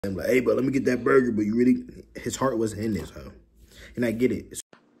I'm like, hey, but let me get that burger. But you really, his heart wasn't in this, huh? And I get it.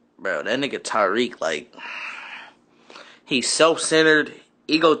 Bro, that nigga Tyreek, like, he's self-centered,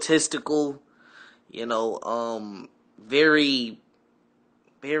 egotistical, you know, very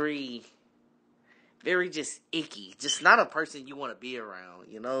just icky. Just not a person you want to be around,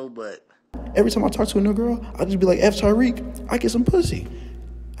 you know, but... Every time I talk to a new girl, I just be like, F Tyreek, I get some pussy.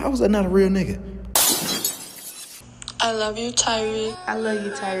 How is that not a real nigga? I love you, Tyreek. I love you,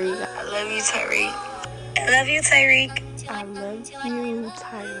 Tyreek. I love you, Tyreek. I love you, Tyreek. I love you,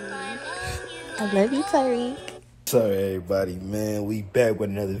 Tyreek. I love you, Tyreek. What's up, everybody, man? We back with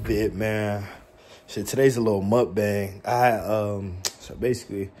another vid, man. Shit, today's a little mukbang. So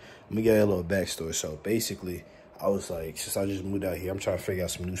basically, let me get a little backstory. So basically, I was like, since I just moved out here, I'm trying to figure out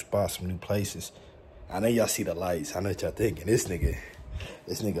some new spots, some new places. I know y'all see the lights. I know what y'all thinking. This nigga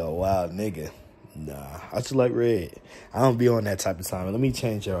a wild nigga. Nah, I just like red. I don't be on that type of time. Let me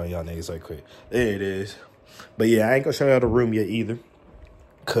change y'all niggas right quick. There it is. But yeah, I ain't gonna show y'all the room yet either,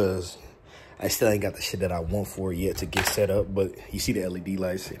 cause I still ain't got the shit that I want for it yet to get set up. But you see the LED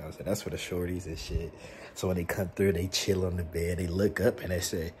lights, you know what I'm saying? That's for the shorties and shit. So when they come through, they chill on the bed. They look up and they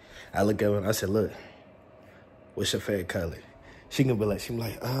say, I look up and I said, look, what's your favorite color? She gonna be like,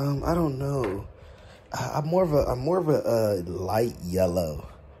 I don't know. I'm more of a light yellow.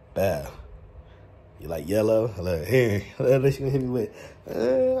 Bow. You like yellow? Look, here. She gonna hit me with,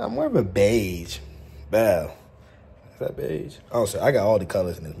 I'm more of a beige. Bow. Is that beige? Oh, so I got all the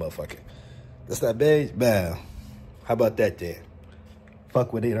colors in this motherfucker. That's not beige? Bow. How about that then?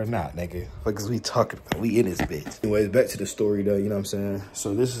 Fuck with it or not, nigga. Fuck is we talking about? We in this bitch. Anyways, back to the story though, you know what I'm saying?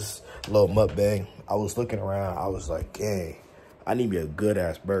 So this is a little mukbang. I was looking around. I was like, dang, I need me a good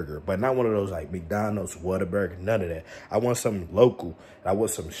ass burger, but not one of those like McDonald's Whataburger, none of that. I want something local. I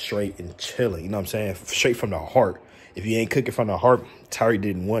want something straight and chilling, you know what I'm saying? Straight from the heart. If you ain't cooking from the heart, Tari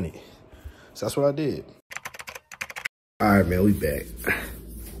didn't want it. So that's what I did. All right, man, we back.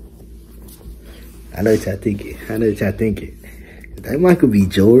 I know what y'all thinking. That Michael B.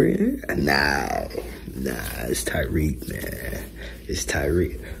 Jordan? Nah, it's Tyreek, man. It's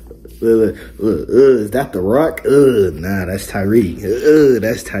Tyreek. Look, is that The Rock? Nah, that's Tyreek.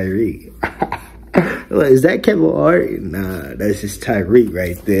 That's Tyreek. Is that Kevin Hart? Nah, that's just Tyreek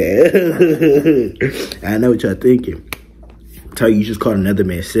right there. I know what y'all thinking. Tell you just called another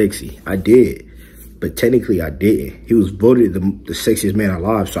man sexy. I did. But technically, I didn't. He was voted the sexiest man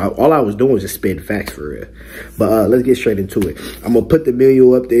alive. So all I was doing was just spitting facts for real. But let's get straight into it. I'm going to put the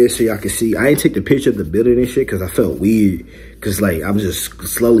menu up there so y'all can see. I ain't take the picture of the building and shit because I felt weird. Because, like, I'm just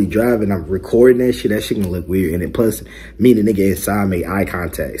slowly driving. I'm recording that shit. That shit going to look weird. And then plus, me and the nigga inside made eye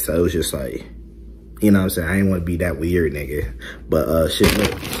contact. So it was just like, you know what I'm saying? I ain't want to be that weird, nigga. But, shit,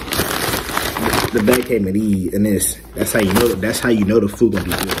 look. The bag came at these and this. That's how you know the food going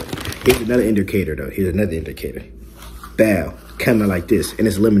to be good. Here's another indicator, though. Here's another indicator. Bow. Coming like this. And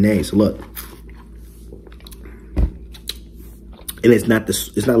it's lemonade. So, look. And it's not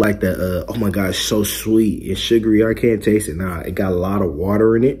like the, oh, my gosh, so sweet and sugary. I can't taste it. Nah, it got a lot of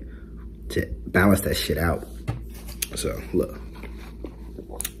water in it to balance that shit out. So, look.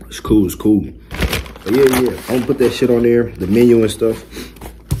 It's cool. But, yeah. I'm going to put that shit on there. The menu and stuff.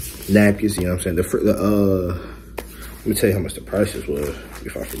 Napkins, you know what I'm saying? Let me tell you how much the prices was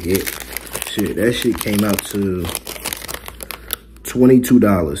if I forget. Shit, that shit came out to $22.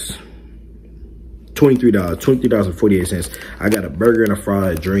 $23, $23.48. I got a burger and a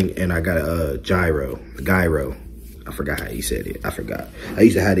fried drink, and I got a gyro. I forgot how you said it. I forgot. I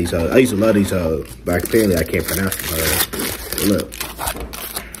used to have these. I used to love these. But apparently I can't pronounce them. Look,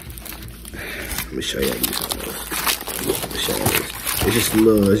 let me show you these. Let me show you this. It's just a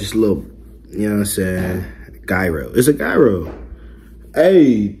little. You know what I'm saying? Gyro. It's a gyro.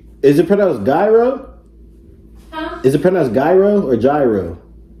 Hey, is it pronounced gyro? Huh? Is it pronounced gyro or gyro?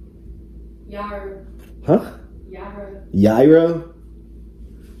 Gyro. Huh? Gyro. Gyro?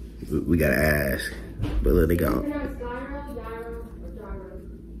 We gotta ask. But let it go. Is it pronounced gyro, or gyro?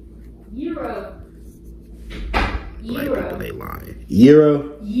 Euro. They lying.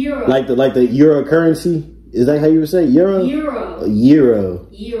 Euro? Euro. Like the euro currency? Is that how you would say euro? Euro. Euro.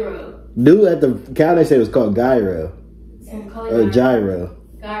 Euro. Dude at the counter said it was called gyro. Or gyro.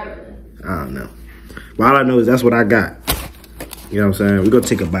 Gyro. I don't know. Well, all I know is that's what I got. You know what I'm saying? We're going to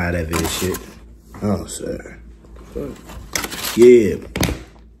take a bite of this shit. Oh, sir. Yeah.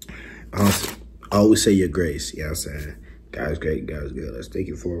 Awesome. Always say your grace. You know what I'm saying? God's great. God's good. Let's thank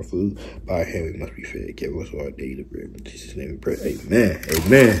you for our food. By him, we must be fed. Give us our daily bread. In Jesus' name we pray. Amen.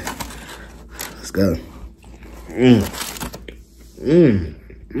 Amen. Let's go.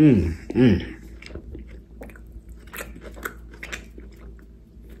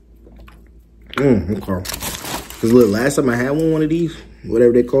 Okay. Because look, last time I had one of these,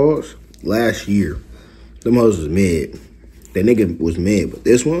 whatever they called, last year, them hoes was mid. That nigga was mid. But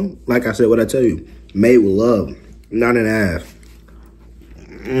this one, like I said, what I tell you, made with love. 9.5.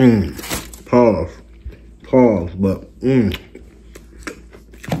 Pause. Pause. But, We're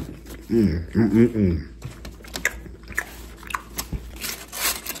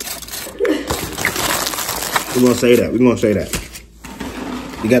gonna say that. We're gonna say that.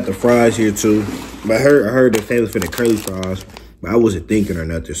 You got the fries here too. But I heard they're famous for the curly fries. But I wasn't thinking or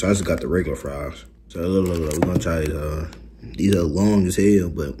nothing, so I just got the regular fries. So look, we're gonna try these are long as hell,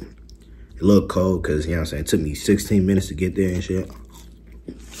 but it look cold because, you know what I'm saying, it took me 16 minutes to get there and shit.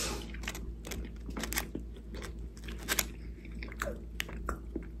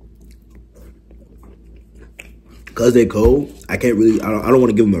 Cause they cold, I can't really, I don't want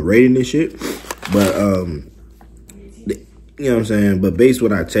to give them a rating and shit, but you know what I'm saying. But based on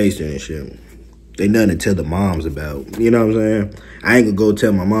what I tasted and shit, they nothing to tell the moms about. You know what I'm saying? I ain't gonna go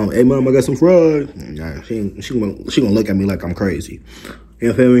tell my mom, "Hey mom, I got some fries." Nah, she gonna look at me like I'm crazy.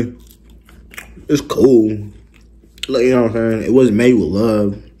 You feel me? It's cool. Like, you know what I'm saying? It wasn't made with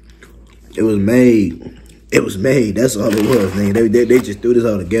love. It was made. It was made. That's all it was, nigga. They just threw this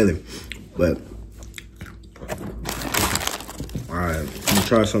all together. But all right, I'm gonna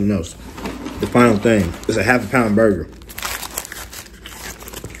try something else. The final thing. It's a half a pound burger.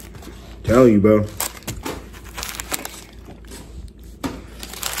 Telling you, bro.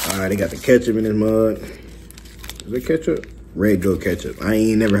 Alright, they got the ketchup in this mug. Is it ketchup? Red Goat ketchup. I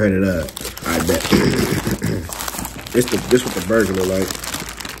ain't never heard of that. I bet. This what the burger look like.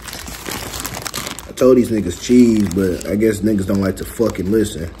 I told these niggas cheese, but I guess niggas don't like to fucking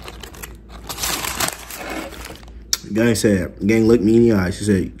listen. Gang looked me in the eye. She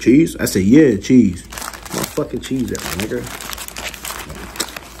said, cheese? I said, yeah, cheese. My fucking cheese at, nigga.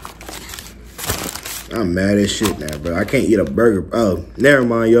 I'm mad as shit now, bro. I can't eat a burger. Oh, never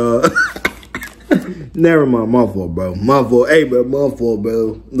mind, y'all. Never mind. My fault, bro. My fault. Hey, bro. My fault,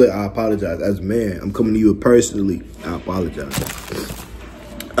 bro. Look, I apologize. As a man, I'm coming to you personally. I apologize.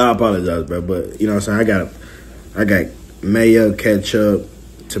 I apologize, bro. But, you know what I'm saying? I got mayo, ketchup,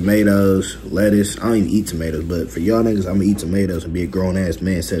 tomatoes, lettuce. I don't even eat tomatoes, but for y'all niggas, I'm gonna eat tomatoes and be a grown-ass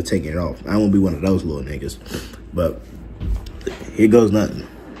man instead of taking it off. I won't be one of those little niggas. But here goes nothing.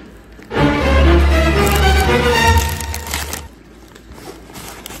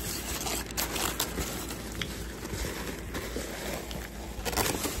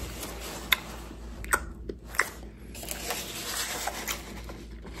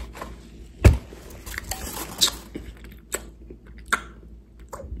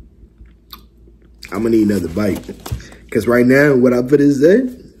 I'm gonna need another bite. Cause right now, what I put is there,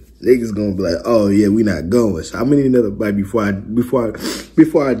 niggas gonna be like, oh yeah, we not going. So I'm gonna need another bite before I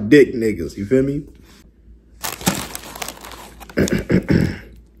dick niggas, you feel me?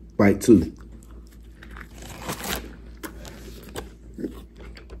 Bite 2.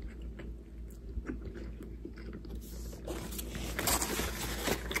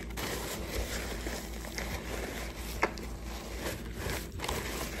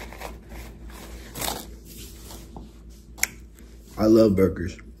 I love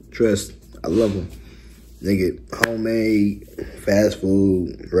burgers. Trust, I love them. Nigga, homemade, fast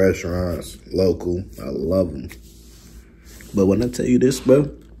food, restaurants, local. I love them. But when I tell you this,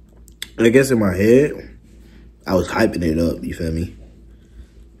 bro, I guess in my head, I was hyping it up, you feel me?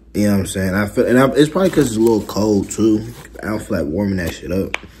 You know what I'm saying? It's probably because it's a little cold, too. I don't feel like warming that shit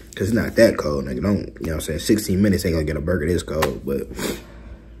up. Because it's not that cold, nigga. Don't, you know what I'm saying? 16 minutes ain't gonna get a burger this cold. But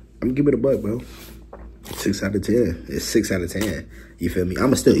I'm gonna give it a butt, bro. 6 out of 10. It's 6 out of 10. You feel me?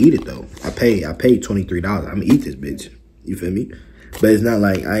 I'ma still eat it though. I paid $23. I'ma eat this bitch. You feel me? But it's not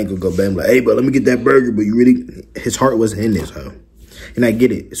like I ain't gonna go back and be like, hey, bro, let me get that burger. But you really, his heart wasn't in this, hoe. And I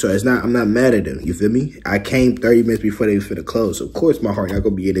get it. So it's not, I'm not mad at him. You feel me? I came 30 minutes before they finna close. So of course my heart not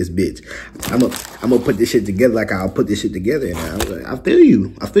gonna be in this bitch. I'm gonna put this shit together like I'll put this shit together. And I feel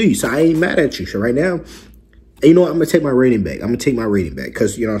you. I feel you. So I ain't mad at you. So right now, and you know what? I'm gonna take my rating back. I'm gonna take my rating back.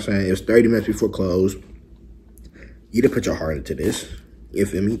 Cause you know what I'm saying? It was 30 minutes before close. You didn't put your heart into this. You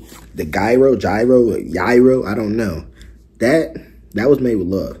feel me? The gyro, I don't know. That was made with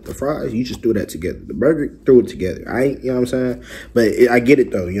love. The fries, you just threw that together. The burger, threw it together. I ain't, you know what I'm saying? But I get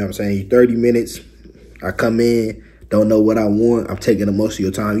it though, you know what I'm saying? 30 minutes, I come in, don't know what I want. I'm taking the most of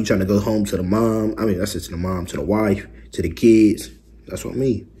your time. You trying to go home to the mom. I mean, that's it, to the mom, to the wife, to the kids. That's what I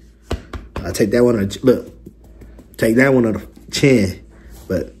mean. I take that one on the, take that one on the chin.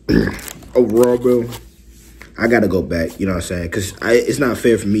 But overall, bro, I gotta go back, you know what I'm saying? Because it's not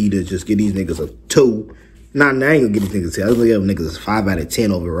fair for me to just give these niggas a 2 Nah, I ain't gonna get these niggas 10. I was gonna give them niggas 5 out of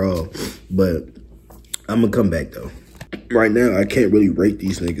 10 overall. But I'm gonna come back though. Right now, I can't really rate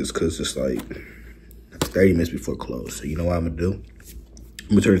these niggas because it's like 30 minutes before close. So you know what I'm gonna do? I'm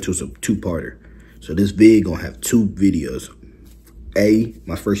gonna turn it into some two-parter. So this vid gonna have 2 videos. A,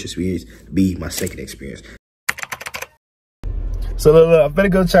 my first experience. B, my second experience. So look, I better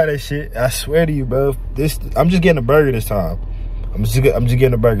go try that shit. I swear to you, bro. I'm just getting a burger this time. I'm just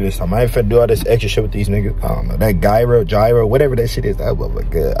getting a burger this time. I ain't finna do all this extra shit with these niggas. I don't know. That gyro, whatever that shit is. That was my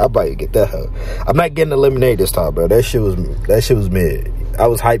god. I about to get that hoe. I'm not getting the lemonade this time, bro. That shit was mid. I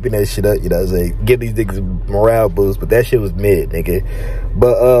was hyping that shit up, you know what I'm saying? Give these niggas a morale boost, but that shit was mid, nigga.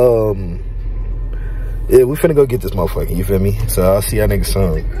 But yeah, we finna go get this motherfucker, you feel me? So I'll see y'all niggas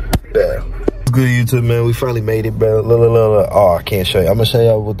soon. Yeah. Good YouTube, man. We finally made it, bro. Look. Oh, I can't show you. I'm gonna show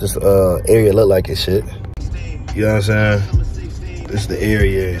y'all what this area look like and shit. You know what I'm saying? This is the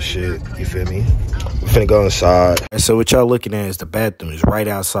area and shit. You feel me? We finna go inside. And so what y'all looking at is the bathroom. It's right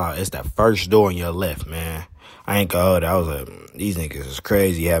outside. It's that first door on your left, man. I ain't gonna hold it. I was like, these niggas is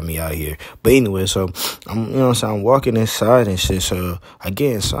crazy having me out here. But anyway, so I'm, you know what I'm saying, I'm walking inside and shit. So I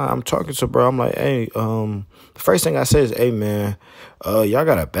get inside, I'm talking to bro. I'm like, hey, the first thing I say is, hey man, y'all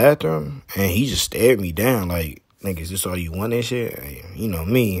got a bathroom? And he just stared me down like, nigga, is this all you want and shit? You know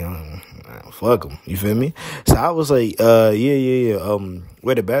me, fuck him. You feel me? So I was like, yeah.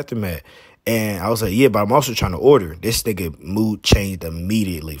 Where the bathroom at? And I was like, yeah, but I'm also trying to order. This nigga mood changed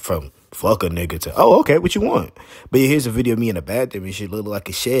immediately from fuck a nigga to, oh, okay, what you want? But yeah, here's a video of me in the bathroom and shit look like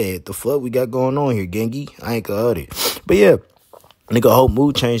a shed. The fuck we got going on here, gangy? I ain't gonna hold it. But yeah, nigga, whole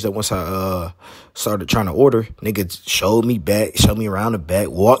mood changed up once I started trying to order. Nigga showed me around the back,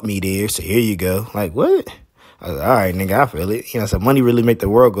 walked me there. So here you go. Like, what? I was like, all right, nigga, I feel it. You know, so money really make the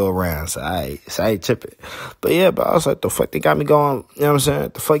world go around. So I ain't tripping. But yeah, but I was like, the fuck they got me going, you know what I'm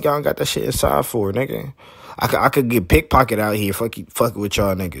saying? The fuck y'all got that shit inside for, nigga? I could get pickpocket out here fucking with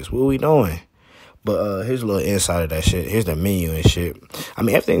y'all niggas. What we doing? But here's a little inside of that shit. Here's the menu and shit. I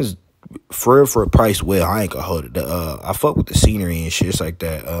mean, everything's for a price well. I ain't gonna hold it. I fuck with the scenery and shit. It's like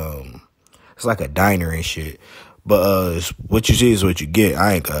that. It's like a diner and shit. But what you see is what you get.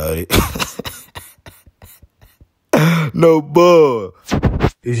 I ain't gonna hold it. No bull.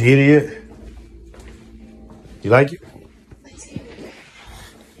 Is you idiot? You like it?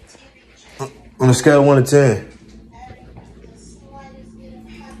 On a scale of 1 to 10.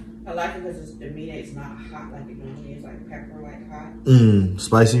 I like it because the meat is not hot like it normally is, like pepper, like hot.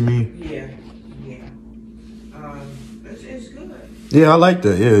 Spicy meat? Yeah. It's good. Yeah, I like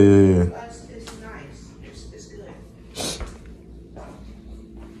that. Yeah. It's nice. It's good.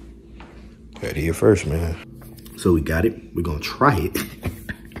 Got here first, man. So we got it. We're gonna try it.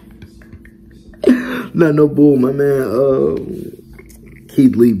 Not no bull, my man.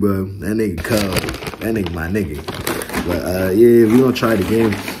 Keith Lee, bro. That nigga cold. That nigga my nigga. But yeah, we gonna try it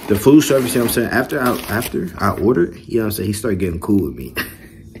again. The food service, you know what I'm saying? After I ordered, you know what I'm saying, he started getting cool with me.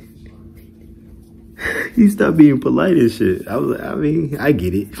 He stopped being polite and shit. I was like, I mean, I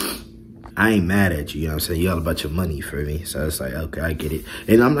get it. I ain't mad at you, you know what I'm saying? You all about your money for me. So it's like, okay, I get it.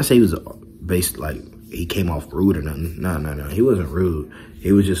 And I'm not saying he was based like he came off rude or nothing. No. He wasn't rude.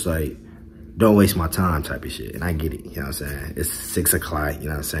 He was just like, don't waste my time type of shit. And I get it, you know what I'm saying? It's 6 o'clock, you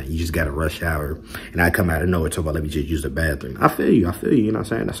know what I'm saying? You just got a rush hour. And I come out of nowhere talking about, let me just use the bathroom. I feel you, you know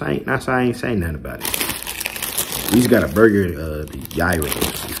what I'm saying? That's I ain't saying nothing about it. We just got a burger, the gyros,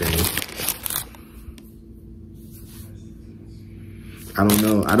 you feel me? I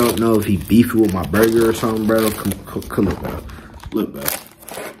don't know if he beefing with my burger or something, bro. Come look, bro. Look, bro.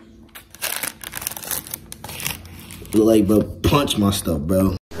 Look like, bro, punch my stuff,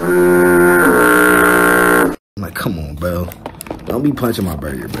 bro. I'm like, come on, bro. Don't be punching my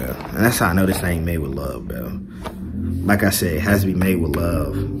burger, bro. And that's how I know this ain't made with love, bro. Like I said, it has to be made with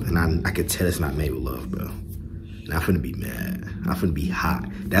love. And I can tell it's not made with love, bro. And I'm finna be mad. I'm finna be hot.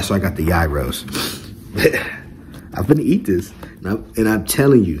 That's why I got the gyros. I'm finna eat this. And I'm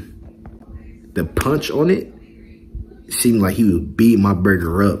telling you, the punch on it seemed like he was beating my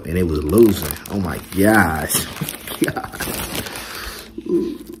burger up and it was losing. Oh my gosh.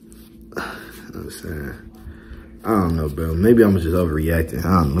 I'm saying, I don't know, bro. Maybe I'm just overreacting.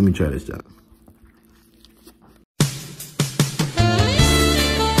 I don't know. Let me try this out.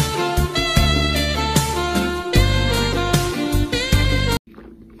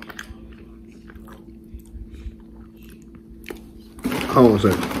 Hold on a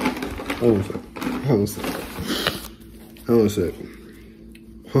second. Hold on a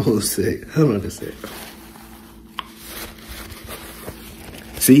second.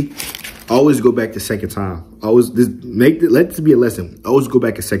 See? Always go back the second time. Let this be a lesson. Always go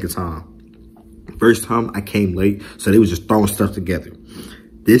back a second time. First time I came late, so they was just throwing stuff together.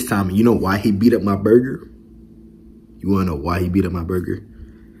 This time, you know why he beat up my burger? You wanna know why he beat up my burger?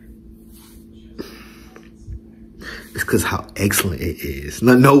 It's cause how excellent it is.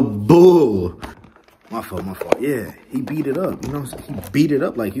 No bull. My fault. Yeah, he beat it up. You know what I'm saying? He beat it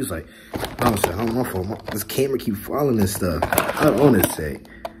up like he was like, I'm saying, my fault. This camera keep falling and stuff. I don't want to say.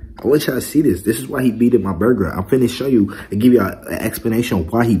 I want y'all to see this. This is why he beat up my burger. I'm finna show you and give you an explanation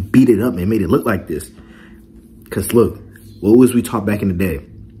of why he beat it up and made it look like this. Cause look, what was we taught back in the day?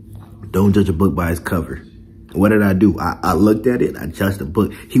 Don't judge a book by its cover. What did I do? I looked at it. I judged the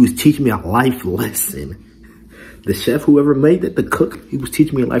book. He was teaching me a life lesson. The chef, whoever made it, the cook, he was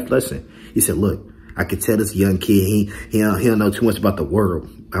teaching me a life lesson. He said, look, I could tell this young kid, he don't know too much about the world.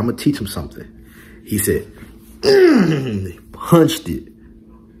 I'm going to teach him something. He said, he punched it.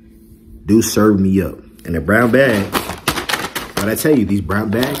 Dude served me up. And the brown bag, what I tell you, these brown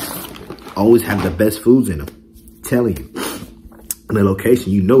bags always have the best foods in them. I'm telling you. And the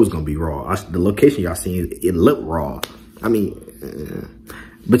location, you know it's going to be raw. The location y'all seen, it looked raw. I mean,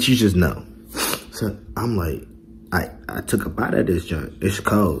 but you just know. So I'm like, I took a bite of this junk. It's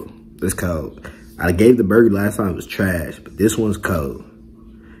cold. It's cold. I gave the burger last time, it was trash, but this one's cold.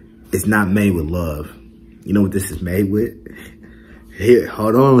 It's not made with love. You know what this is made with? Here,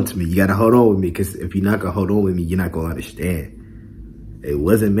 hold on to me. You gotta hold on with me, because if you're not gonna hold on with me, you're not gonna understand. It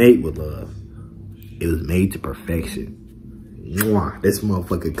wasn't made with love. It was made to perfection. Mwah, this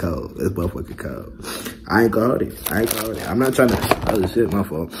motherfucker cold. This motherfucker cold. I ain't gonna hold it. I'm not trying to, oh shit, my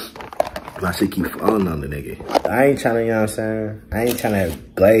fault. My shit keep falling on the nigga. I ain't trying to, you know what I'm saying? I ain't trying to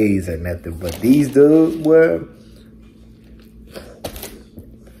have glaze or nothing, but these dudes, were.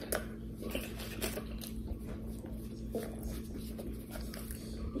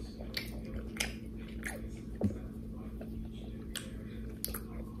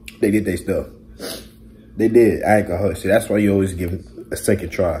 They did their stuff. They did. I ain't gonna hold it. See, that's why you always give a second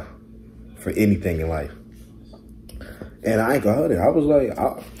try for anything in life. And I ain't gonna hold it. I was like,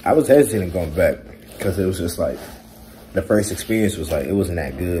 I was hesitant going back because it was just like, the first experience was like, it wasn't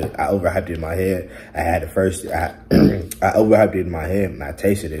that good. I overhyped it in my head. I had the first, I overhyped it in my head and I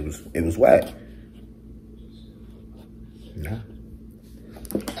tasted it. It was whack. Nah.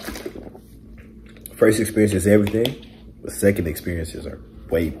 First experience is everything. The second experiences are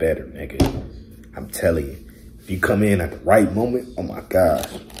way better, nigga. I'm telling you. If you come in at the right moment, oh my gosh.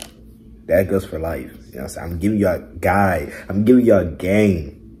 That goes for life. You know what I'm saying? I'm giving y'all a guide. I'm giving y'all a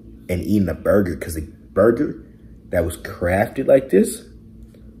game in eating a burger, because a burger that was crafted like this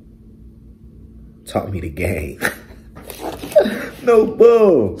taught me the game. No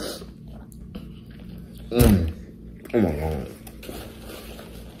bull. Oh my God.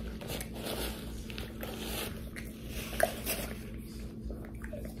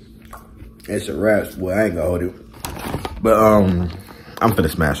 It's a wrap, boy. I ain't gonna hold it. But I'm finna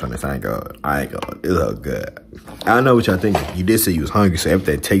smash on this. I ain't gonna. It's all good. I don't know what y'all think. You did say you was hungry, so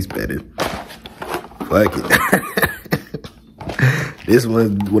everything tastes better. Fuck it. This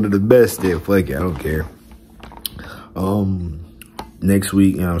one's one of the best there. Fuck it. I don't care. Next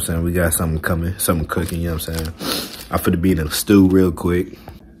week, you know what I'm saying, we got something coming, something cooking, you know what I'm saying. I'm finna be in a stew real quick.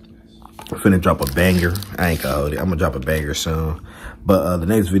 I'm finna drop a banger. I ain't gonna hold it. I'm gonna drop a banger soon. But the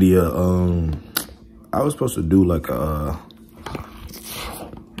next video, I was supposed to do like a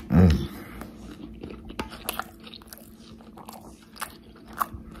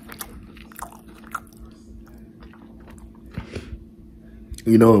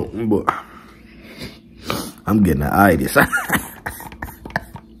you know, boy, I'm getting an itis.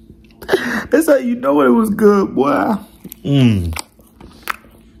 That's how you know it was good, boy.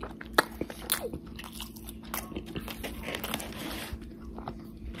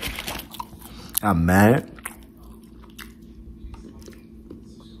 I'm mad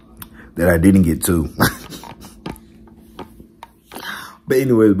that I didn't get two. But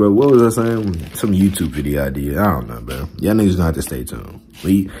anyways, bro, what was I saying? Some YouTube video idea. I don't know, bro. Y'all niggas gonna have to stay tuned.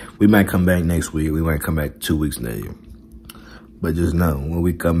 We might come back next week. We might come back 2 weeks later. But just know, when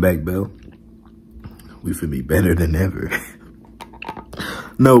we come back, bro, we finna be better than ever.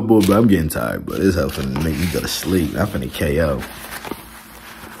 No, bro, I'm getting tired, bro. This helping to make me go to sleep. I'm finna KO.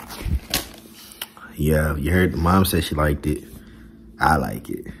 Yeah, you heard mom said she liked it. I like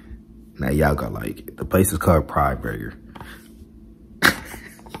it. Now y'all gonna like it. The place is called Pride Burger.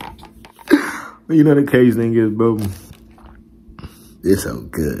 You know the crazy thing is, bro, it's so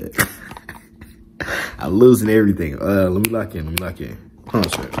good. I'm losing everything. Let me lock in. Hold on,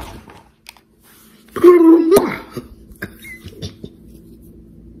 sir.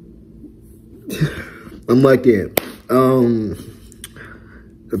 I'm locked in.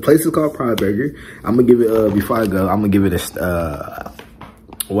 The place is called Pride Burger. I'm gonna give it, before I go, I'm gonna give it a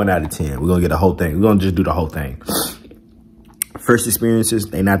 1 out of 10. We're gonna get the whole thing. We're gonna just do the whole thing. First experiences,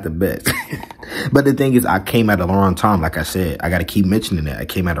 they not the best. But the thing is, I came at the wrong time. Like I said, I gotta keep mentioning that. I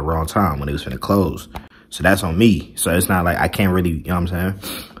came at the wrong time when it was finna close. So that's on me. So it's not like I can't really, you know what I'm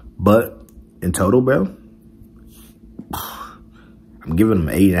saying? But in total, bro, I'm giving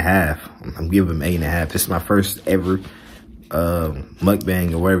them 8.5. I'm giving them 8.5. This is my first ever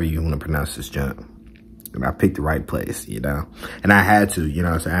mukbang or whatever you want to pronounce this junk. And I picked the right place, you know. And I had to, you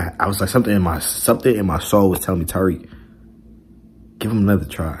know what I'm saying? I was like, something in my soul was telling me, Tariq, give him another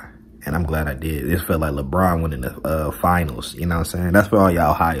try. And I'm glad I did. This felt like LeBron winning the finals, you know what I'm saying? That's for all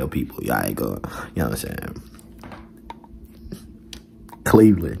y'all Ohio people. Y'all ain't going, you know what I'm saying?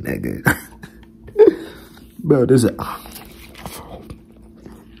 Cleveland, nigga. Bro, this is, oh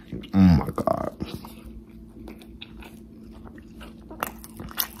my God.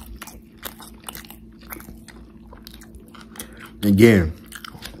 Again,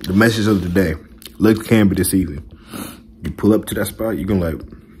 the message of the day, looks can be deceiving. You pull up to that spot, you're gonna like,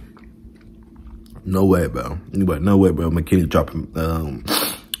 no way, bro. You like, no way, bro. McKinney dropping,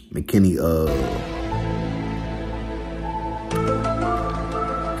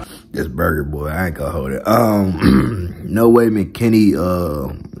 this burger, boy, I ain't gonna hold it. No way McKinney,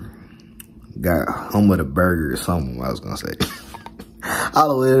 got home with a burger or something, I was gonna say. I don't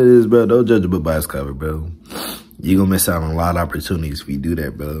know what it is, bro. Don't judge a book by its cover, bro. You gonna miss out on a lot of opportunities if you do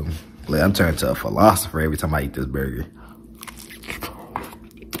that, bro. Like, I'm turning to a philosopher every time I eat this burger.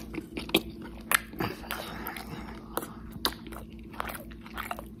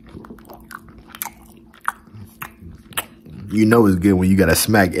 You know it's good when you gotta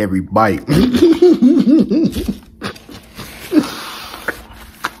smack every bite.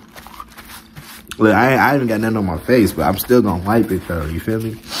 Look, I ain't got nothing on my face, but I'm still gonna wipe it though, you feel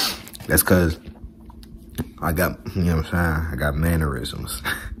me? That's cause I got, you know what I'm saying? I got mannerisms.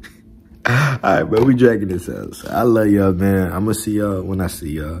 All right, bro, we dragging this out. So I love y'all, man. I'm gonna see y'all when I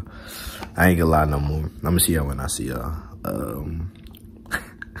see y'all. I ain't gonna lie no more. I'm gonna see y'all when I see y'all.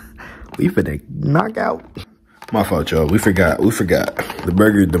 We finna knock out. My fault, y'all. We forgot. The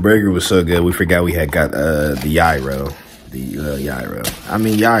burger was so good. We forgot we had got the gyro. The gyro. I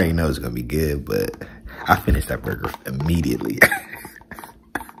mean, y'all already know it's gonna be good, but I finished that burger immediately.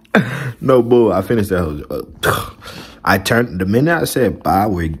 No bull. I finished that whole. I turned, the minute I said bye,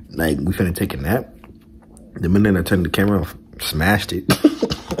 we finna take a nap. The minute I turned the camera off, smashed it.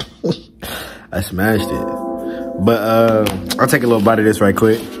 I smashed it. But I'll take a little bite of this right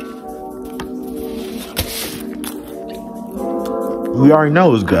quick. We already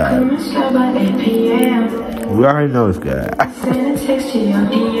know it's good. We already know it's good.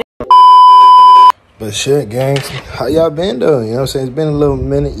 But shit, gangs, how y'all been though? You know what I'm saying? It's been a little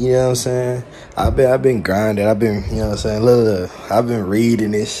minute, you know what I'm saying? I've been grinding. I've been, you know what I'm saying? Look, I've been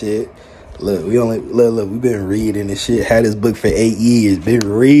reading this shit. Look, we've been reading this shit. Had this book for 8 years. Been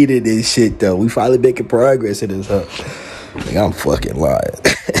reading this shit though. We finally making progress in this up. Like, I'm fucking lying.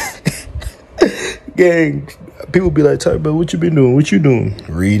 Gang, people be like, Ty, bro, what you been doing? What you doing?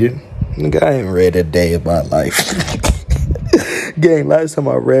 Reading. Nigga, I ain't read a day of my life. Gang, last time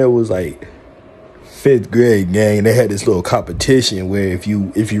I read was like 5th grade, gang. They had this little competition where if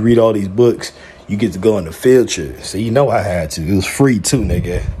you read all these books, you get to go on the field trip. So you know I had to. It was free too,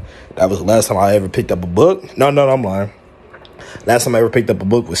 nigga. That was the last time I ever picked up a book. No, I'm lying. Last time I ever picked up a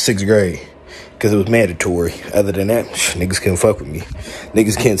book was 6th grade. Because it was mandatory. Other than that, niggas couldn't fuck with me.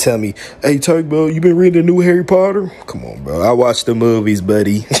 Niggas can't tell me, hey, Turk, bro, you been reading the new Harry Potter? Come on, bro. I watched the movies,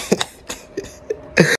 buddy.